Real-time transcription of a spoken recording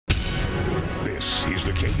This is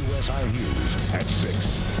the KUSI News at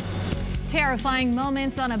 6. Terrifying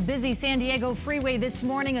moments on a busy San Diego freeway this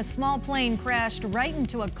morning. A small plane crashed right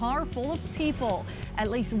into a car full of people.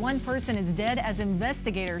 At least one person is dead as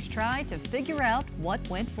investigators try to figure out what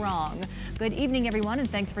went wrong. Good evening, everyone, and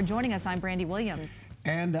thanks for joining us. I'm Brandy Williams.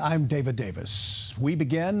 And I'm David Davis. We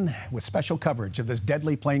begin with special coverage of this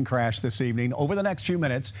deadly plane crash this evening. Over the next few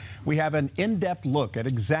minutes, we have an in-depth look at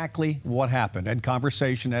exactly what happened and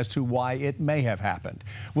conversation as to why it may have happened.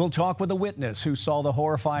 We'll talk with a witness who saw the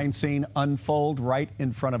horrifying scene unfold right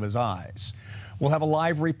in front of his eyes. We'll have a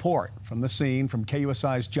live report from the scene from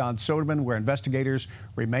KUSI's John Soderman, where investigators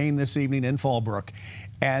remain this evening in Fallbrook,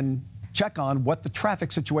 and check on what the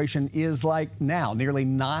traffic situation is like now, nearly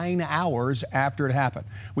 9 hours after it happened.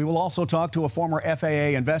 We will also talk to a former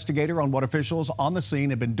FAA investigator on what officials on the scene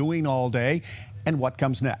have been doing all day and what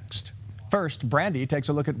comes next. First, Brandy takes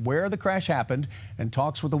a look at where the crash happened and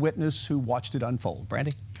talks with a witness who watched it unfold.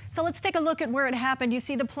 Brandy? So let's take a look at where it happened. You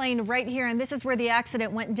see the plane right here, and this is where the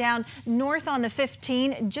accident went down, north on the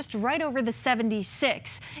 15, just right over the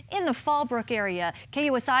 76 in the Fallbrook area.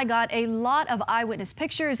 KUSI got a lot of eyewitness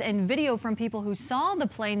pictures and video from people who saw the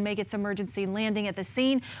plane make its emergency landing at the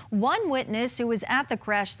scene. One witness who was at the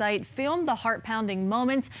crash site filmed the heart-pounding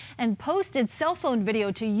moments and posted cell phone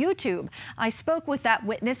video to YouTube. I spoke with that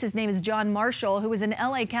witness. His name is John Marshall, who is an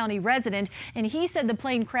LA County resident, and he said the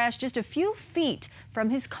plane crashed just a few feet from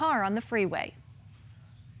his car on the freeway.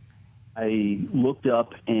 I looked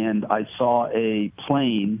up and I saw a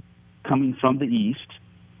plane coming from the east.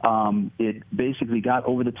 It basically got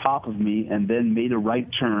over the top of me and then made a right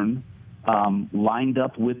turn, lined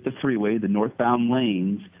up with the freeway, the northbound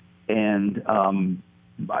lanes, and I'm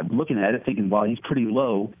looking at it thinking, wow, he's pretty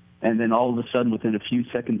low. And then all of a sudden, within a few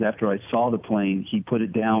seconds after I saw the plane, he put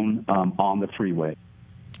it down on the freeway.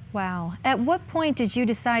 Wow. At what point did you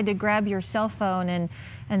decide to grab your cell phone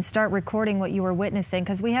and start recording what you were witnessing?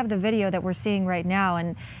 Because we have the video that we're seeing right now,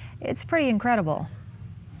 and it's pretty incredible.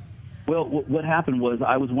 Well, what happened was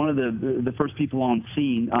I was one of the first people on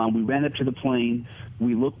scene. We ran up to the plane.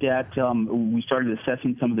 We looked at, we started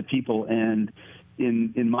assessing some of the people, and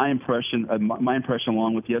in my impression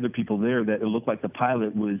along with the other people there, that it looked like the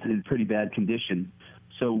pilot was in pretty bad condition.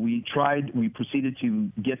 So we proceeded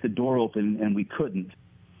to get the door open, and we couldn't.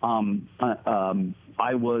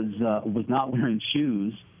 I was not wearing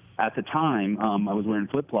shoes at the time. I was wearing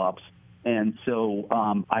flip-flops, and so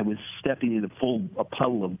I was stepping in a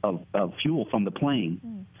puddle of fuel from the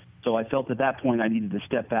plane. So I felt at that point I needed to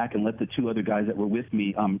step back and let the two other guys that were with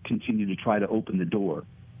me continue to try to open the door.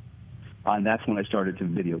 And that's when I started to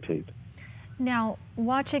videotape. Now,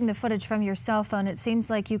 watching the footage from your cell phone, it seems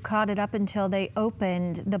like you caught it up until they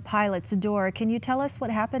opened the pilot's door. Can you tell us what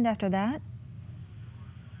happened after that?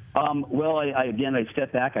 Well, again, I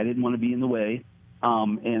stepped back. I didn't want to be in the way,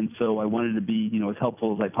 and so I wanted to be, as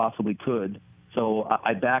helpful as I possibly could. So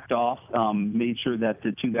I backed off, made sure that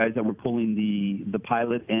the two guys that were pulling the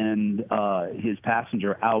pilot and his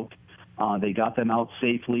passenger out, they got them out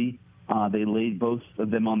safely. They laid both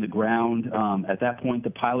of them on the ground. At that point, the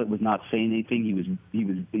pilot was not saying anything.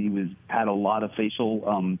 He had a lot of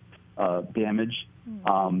facial damage.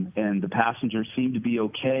 And the passenger seemed to be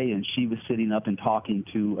okay, and she was sitting up and talking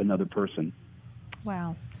to another person.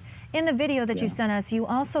 Wow. In the video that you sent us, you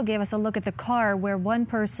also gave us a look at the car where one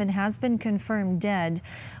person has been confirmed dead.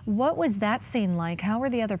 What was that scene like? How were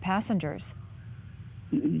the other passengers?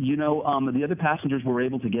 The other passengers were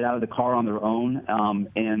able to get out of the car on their own,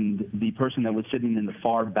 and the person that was sitting in the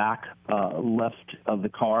far back left of the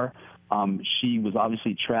car, she was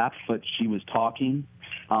obviously trapped, but she was talking.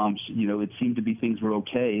 It seemed to be things were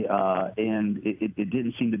okay, and it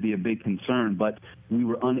didn't seem to be a big concern, but we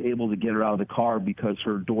were unable to get her out of the car because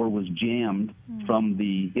her door was jammed from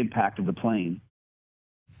the impact of the plane.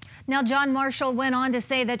 Now, John Marshall went on to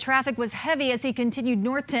say that traffic was heavy as he continued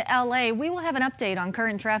north to LA. We will have an update on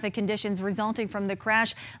current traffic conditions resulting from the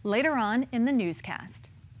crash later on in the newscast.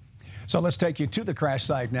 So let's take you to the crash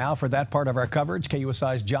site now. For that part of our coverage,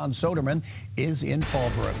 KUSI's John Soderman is in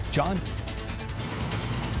Fallbrook. John?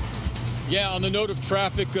 Yeah, on the note of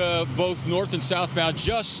traffic, both north and southbound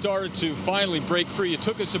just started to finally break free. It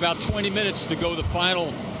took us about 20 minutes to go the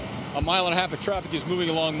final a mile and a half of traffic is moving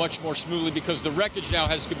along much more smoothly because the wreckage now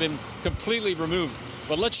has been completely removed.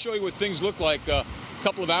 But let's show you what things look like. A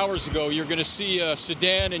couple of hours ago, you're going to see a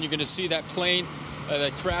sedan, and you're going to see that plane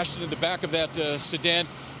that crashed into the back of that sedan.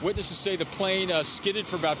 Witnesses say the plane skidded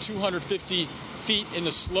for about 250 feet in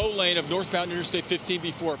the slow lane of northbound Interstate 15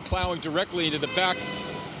 before plowing directly into the back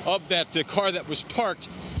of that car that was parked.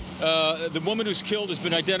 The woman who's killed has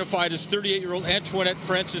been identified as 38-year-old Antoinette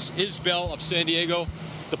Frances Isbell of San Diego.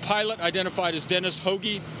 The pilot, identified as Dennis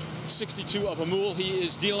Hoagie, 62, of Amul. He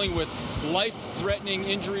is dealing with life-threatening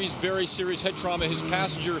injuries, very serious head trauma. His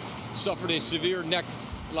passenger suffered a severe neck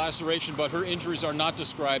laceration, but her injuries are not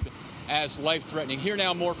described as life-threatening. Here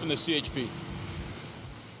now, more from the CHP.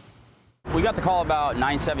 We got the call about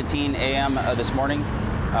 9:17 a.m. This morning.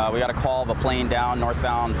 We got a call of a plane down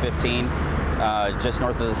northbound 15, just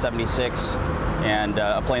north of the 76, and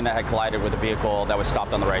a plane that had collided with a vehicle that was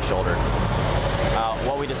stopped on the right shoulder.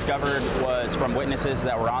 What we discovered was from witnesses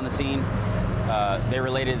that were on the scene. They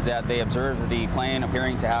related that they observed the plane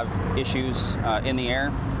appearing to have issues in the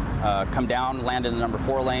air, come down, land in the number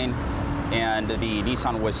 4 lane, and the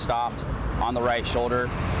Nissan was stopped on the right shoulder.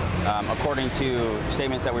 According to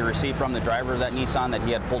statements that we received from the driver of that Nissan, that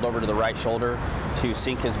he had pulled over to the right shoulder to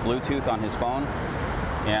sync his Bluetooth on his phone,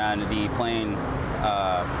 and the plane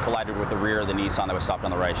collided with the rear of the Nissan that was stopped on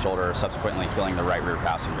the right shoulder, subsequently killing the right rear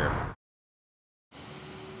passenger.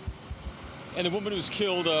 And the woman who was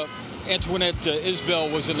killed, Antoinette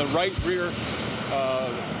Isbell, was in the right rear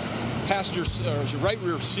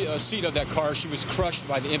seat of that car. She was crushed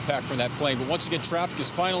by the impact from that plane. But once again, traffic is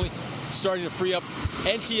finally starting to free up.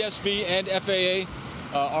 NTSB and FAA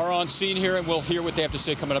are on scene here, and we'll hear what they have to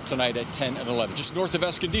say coming up tonight at 10 and 11. Just north of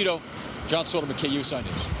Escondido, John Soderman, KUSI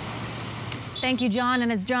News. Thank you, John.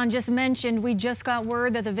 And as John just mentioned, we just got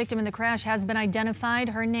word that the victim in the crash has been identified.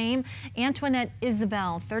 Her name, Antoinette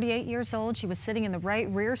Isabel, 38 years old. She was sitting in the right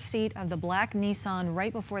rear seat of the black Nissan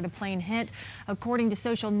right before the plane hit. According to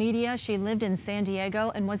social media, she lived in San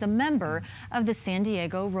Diego and was a member of the San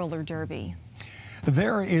Diego Roller Derby.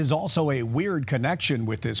 There is also a weird connection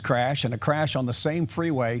with this crash and a crash on the same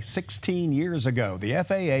freeway 16 years ago. The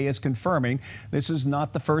FAA is confirming this is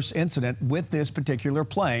not the first incident with this particular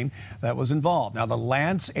plane that was involved. Now, the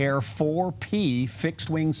Lance Air 4P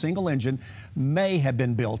fixed-wing single engine may have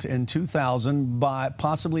been built in 2000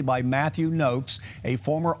 possibly by Matthew Noakes, a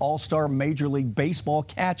former All-Star Major League Baseball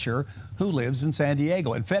catcher who lives in San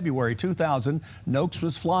Diego. In February 2000, Noakes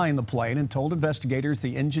was flying the plane and told investigators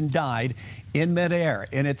the engine died in midair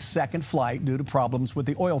in its second flight due to problems with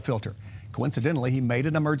the oil filter. Coincidentally, he made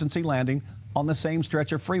an emergency landing on the same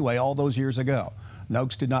stretch of freeway all those years ago.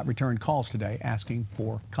 Noakes did not return calls today asking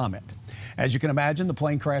for comment. As you can imagine, the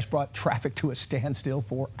plane crash brought traffic to a standstill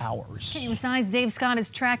for hours. KUSI's Dave Scott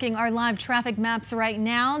is tracking our live traffic maps right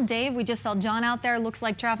now. Dave, we just saw John out there. Looks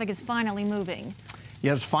like traffic is finally moving.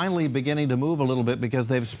 Yeah, it's finally beginning to move a little bit because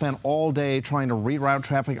they've spent all day trying to reroute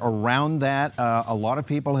traffic around that. A lot of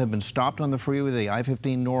people have been stopped on the freeway, the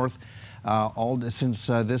I-15 North, since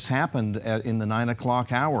this happened in the 9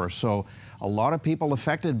 o'clock hour. So a lot of people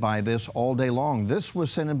affected by this all day long. This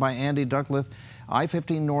was sent in by Andy Duckworth,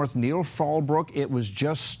 I-15 North, Neil Fallbrook. It was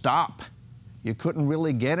just stop. You couldn't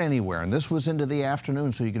really get anywhere. And this was into the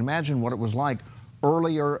afternoon, so you can imagine what it was like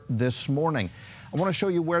earlier this morning. I want to show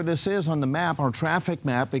you where this is on the map, our traffic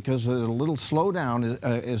map, because a little slowdown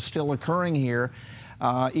is still occurring here.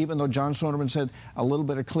 Even though John Soderman said a little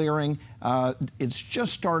bit of clearing, it's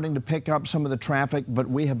just starting to pick up some of the traffic, but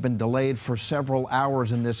we have been delayed for several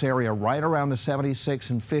hours in this area, right around the 76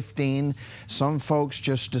 and 15. Some folks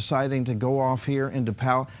just deciding to go off here into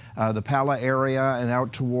the Pala area and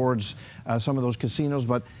out towards some of those casinos,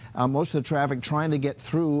 but most of the traffic trying to get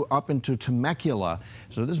through up into Temecula.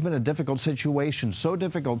 So this has been a difficult situation, so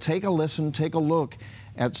difficult. Take a listen, take a look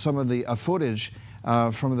at some of the footage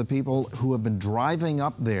from the people who have been driving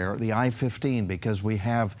up there, the I-15, because we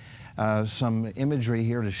have some imagery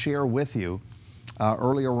here to share with you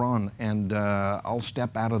earlier on, and I'll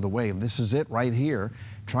step out of the way. This is it right here.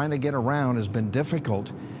 Trying to get around has been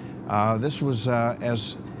difficult. This was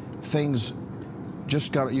as things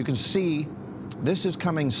just got, you can see this is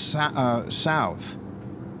coming south,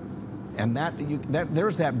 and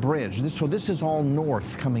there's that bridge. So this is all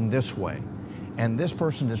north coming this way, and this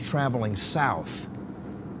person is traveling south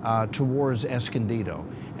towards Escondido,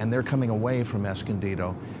 and they're coming away from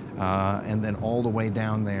Escondido, and then all the way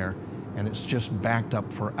down there, and it's just backed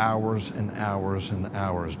up for hours and hours and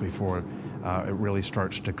hours before it really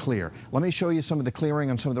starts to clear. Let me show you some of the clearing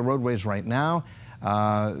on some of the roadways right now.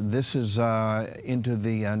 This is into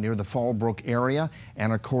the near the Fallbrook area,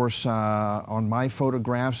 and of course on my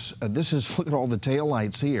photographs, this is, look at all the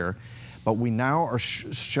taillights here, but we now are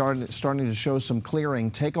starting to show some clearing.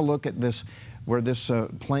 Take a look at this, where this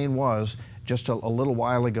plane was just a little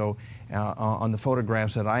while ago on the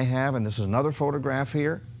photographs that I have, and this is another photograph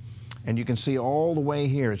here, and you can see all the way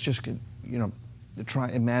here. It's just, you know,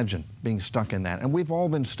 imagine being stuck in that. And we've all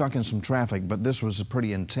been stuck in some traffic, but this was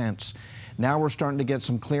pretty intense. Now we're starting to get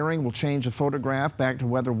some clearing. We'll change the photograph back to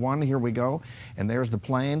weather 1. Here we go. And there's the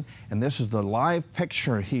plane. And this is the live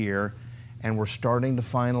picture here and we're starting to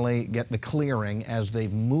finally get the clearing as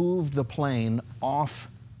they've moved the plane off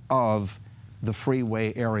of the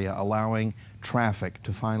freeway area, allowing traffic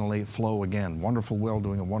to finally flow again. Wonderful Will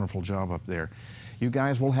doing a wonderful job up there. You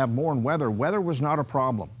guys will have more on weather. Weather was not a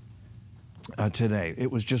problem today.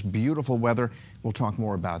 It was just beautiful weather. We'll talk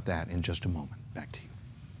more about that in just a moment. Back to you.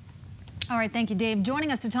 All right, thank you, Dave.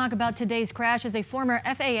 Joining us to talk about today's crash is a former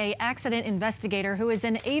FAA accident investigator who is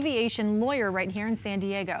an aviation lawyer right here in San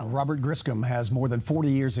Diego. Robert Griscom has more than 40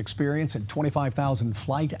 years experience and 25,000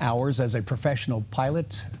 flight hours as a professional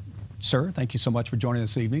pilot. Sir, thank you so much for joining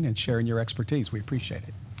us this evening and sharing your expertise. We appreciate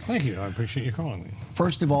it. Thank you. I appreciate you calling me.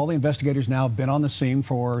 First of all, the investigators now have been on the scene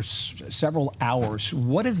for several hours.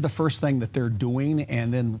 What is the first thing that they're doing,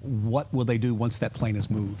 and then what will they do once that plane is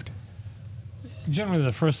moved? Generally,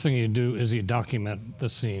 the first thing you do is you document the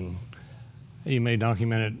scene. You may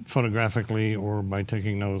document it photographically or by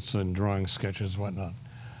taking notes and drawing sketches, whatnot.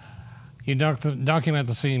 You document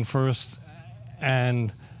the scene first,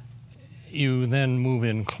 and you then move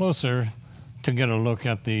in closer to get a look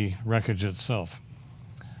at the wreckage itself.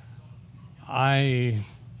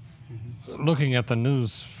 Looking at the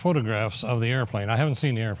news photographs of the airplane, I haven't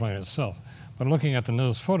seen the airplane itself, but looking at the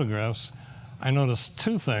news photographs, I noticed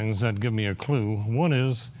two things that give me a clue. One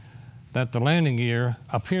is that the landing gear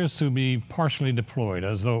appears to be partially deployed,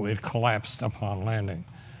 as though it collapsed upon landing.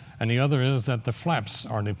 And the other is that the flaps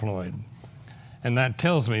are deployed. And that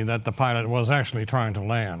tells me that the pilot was actually trying to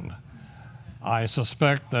land. I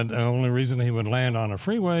suspect that the only reason he would land on a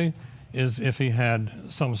freeway is if he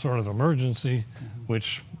had some sort of emergency,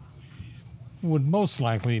 which would most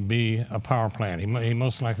likely be a power plant. He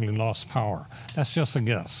most likely lost power. That's just a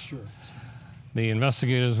guess. Sure. The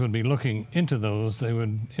investigators would be looking into those. They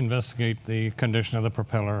would investigate the condition of the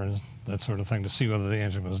propeller and that sort of thing to see whether the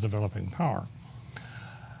engine was developing power.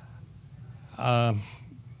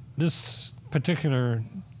 This particular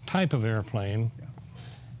type of airplane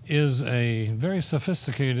is a very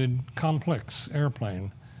sophisticated, complex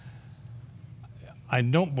airplane. I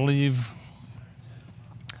don't believe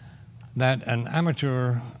that an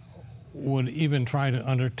amateur would even try to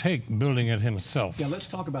undertake building it himself. Yeah, let's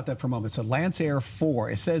talk about that for a moment. So Lance Air 4,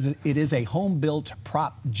 it says it is a home-built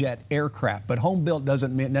prop jet aircraft, but home-built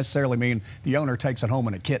doesn't necessarily mean the owner takes it home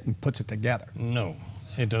in a kit and puts it together. No,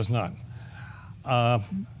 it does not.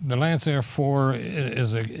 The Lance Air 4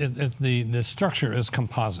 is the structure is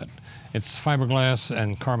composite. It's fiberglass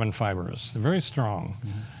and carbon fibers. They're very strong,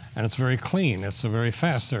 and it's very clean. It's a very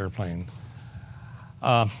fast airplane.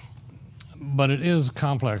 But it is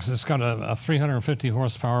complex. It's got a 350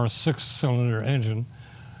 horsepower, 6-cylinder engine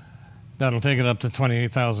that'll take it up to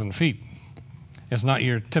 28,000 feet. It's not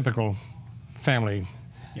your typical family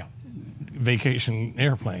vacation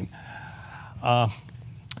airplane.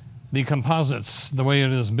 The composites, the way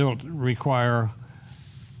it is built, require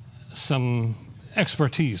some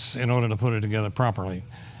expertise in order to put it together properly.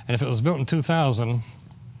 And if it was built in 2000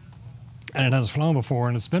 and it has flown before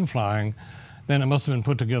and it's been flying, then it must have been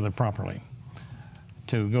put together properly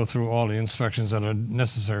to go through all the inspections that are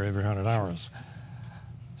necessary every 100 hours.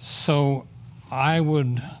 So I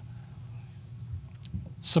would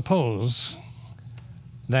suppose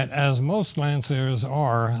that, as most Lancers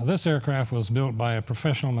are, this aircraft was built by a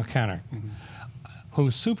professional mechanic who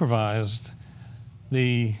supervised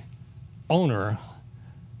the owner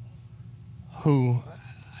who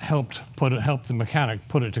helped the mechanic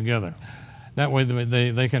put it together. That way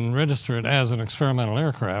they can register it as an experimental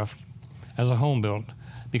aircraft, as a home built,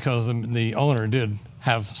 because the owner did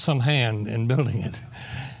have some hand in building it.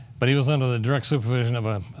 But he was under the direct supervision of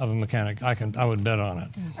a mechanic. I would bet on it.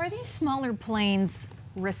 Are these smaller planes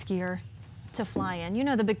riskier to fly in? You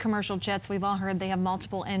know, the big commercial jets, we've all heard they have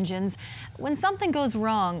multiple engines. When something goes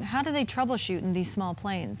wrong, how do they troubleshoot in these small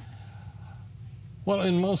planes? Well,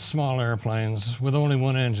 in most small airplanes with only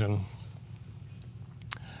one engine,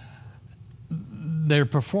 their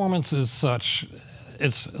performance is such,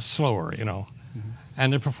 it's slower, you know,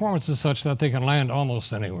 and their performance is such that they can land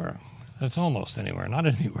almost anywhere. It's almost anywhere, not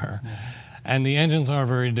anywhere. And the engines are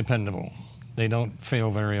very dependable. They don't fail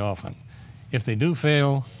very often. If they do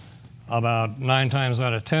fail, about 9 times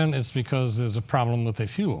out of 10, it's because there's a problem with the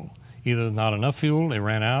fuel. Either not enough fuel, they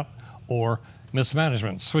ran out, or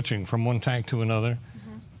mismanagement, switching from one tank to another.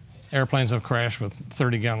 Airplanes have crashed with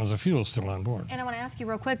 30 gallons of fuel still on board. And I want to ask you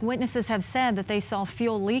real quick, witnesses have said that they saw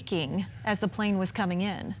fuel leaking as the plane was coming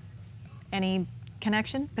in. Any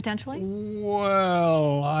connection, potentially?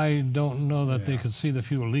 Well, I don't know that they could see the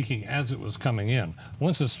fuel leaking as it was coming in.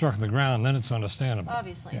 Once it struck the ground, then it's understandable.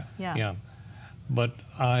 Obviously, yeah. But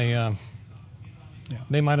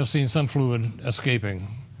they might have seen some fluid escaping.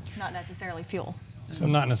 Not necessarily fuel. So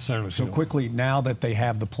not necessarily So fuel. quickly, now that they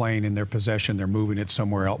have the plane in their possession, they're moving it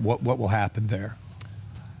somewhere else. What will happen there?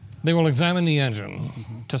 They will examine the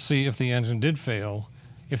engine to see if the engine did fail.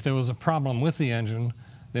 If there was a problem with the engine,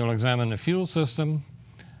 they will examine the fuel system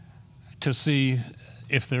to see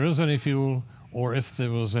if there is any fuel or if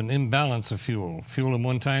there was an imbalance of fuel. Fuel in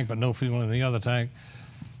one tank but no fuel in the other tank,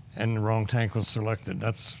 and the wrong tank was selected.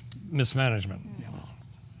 That's mismanagement.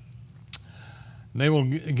 They will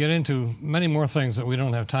get into many more things that we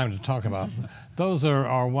don't have time to talk about. Those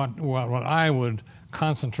are what I would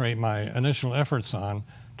concentrate my initial efforts on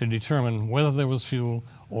to determine whether there was fuel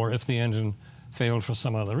or if the engine failed for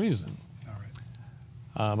some other reason. All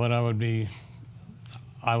right. But I would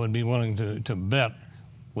be willing to bet,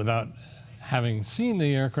 without having seen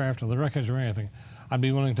the aircraft or the wreckage or anything, I'd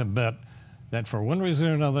be willing to bet that for one reason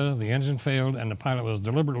or another, the engine failed and the pilot was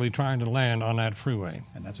deliberately trying to land on that freeway.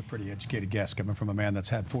 And that's a pretty educated guess coming from a man that's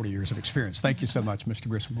had 40 years of experience. Thank you so much, Mr.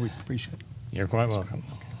 Grissom. We appreciate it. You're quite welcome.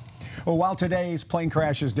 Well, while today's plane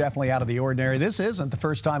crash is definitely out of the ordinary, this isn't the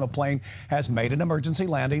first time a plane has made an emergency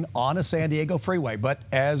landing on a San Diego freeway. But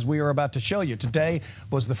as we are about to show you, today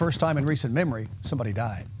was the first time in recent memory somebody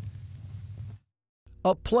died.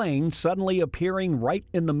 A plane suddenly appearing right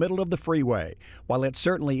in the middle of the freeway. While it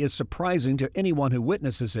certainly is surprising to anyone who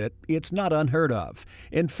witnesses it, it's not unheard of.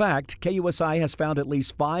 In fact, KUSI has found at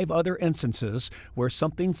least 5 other instances where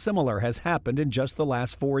something similar has happened in just the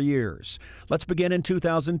last 4 years. Let's begin in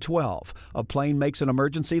 2012. A plane makes an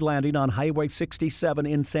emergency landing on Highway 67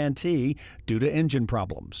 in Santee due to engine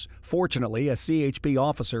problems. Fortunately, a CHP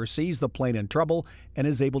officer sees the plane in trouble and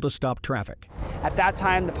is able to stop traffic. At that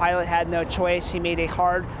time, the pilot had no choice. He made a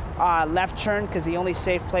hard left turn because the only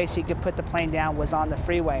safe place he could put the plane down was on the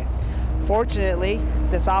freeway. Fortunately,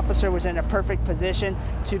 this officer was in a perfect position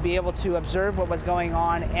to be able to observe what was going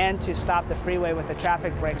on and to stop the freeway with a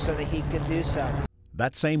traffic brake so that he could do so.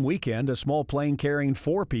 That same weekend, a small plane carrying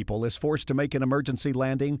 4 people is forced to make an emergency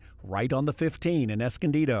landing right on the 15 in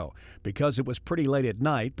Escondido. Because it was pretty late at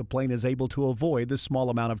night, the plane is able to avoid the small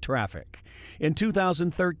amount of traffic. In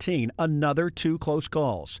 2013, another 2 close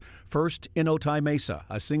calls. First, in Otay Mesa,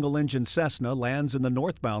 a single-engine Cessna lands in the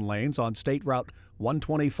northbound lanes on State Route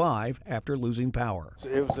 125 after losing power.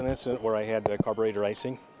 It was an incident where I had carburetor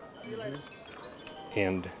icing,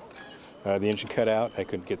 and the engine cut out. I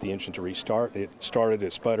couldn't get the engine to restart. It started,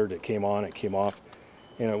 it sputtered, it came on, it came off,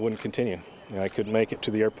 and it wouldn't continue. And I couldn't make it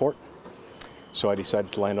to the airport, so I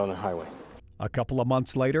decided to land on the highway. A couple of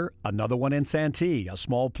months later, another one in Santee. A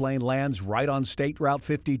small plane lands right on State Route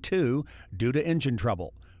 52 due to engine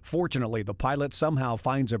trouble. Fortunately, the pilot somehow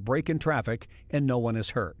finds a break in traffic and no one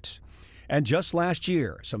is hurt. And just last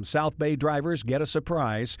year, some South Bay drivers get a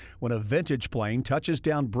surprise when a vintage plane touches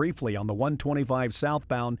down briefly on the 125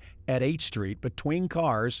 southbound at 8th Street between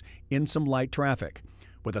cars in some light traffic.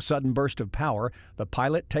 With a sudden burst of power, the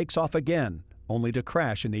pilot takes off again, only to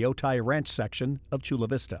crash in the Otay Ranch section of Chula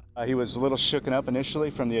Vista. He was a little shooken up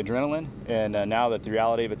initially from the adrenaline, and now that the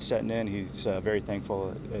reality of it's setting in, he's very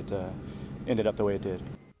thankful it ended up the way it did.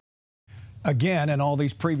 Again, in all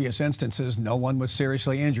these previous instances, no one was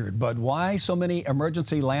seriously injured. But why so many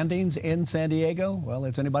emergency landings in San Diego? Well,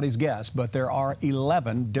 it's anybody's guess, but there are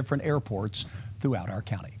 11 different airports throughout our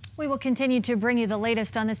county. We will continue to bring you the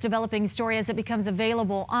latest on this developing story as it becomes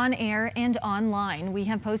available on air and online. We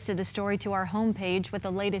have posted the story to our homepage with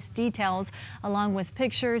the latest details, along with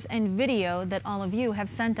pictures and video that all of you have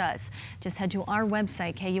sent us. Just head to our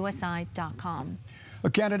website, KUSI.com. Well,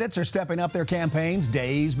 candidates are stepping up their campaigns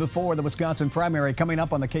days before the Wisconsin primary. Coming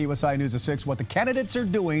up on the KUSI News at 6, what the candidates are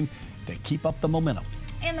doing to keep up the momentum.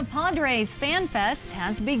 And the Padres Fan Fest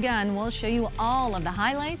has begun. We'll show you all of the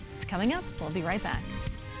highlights coming up. We'll be right back.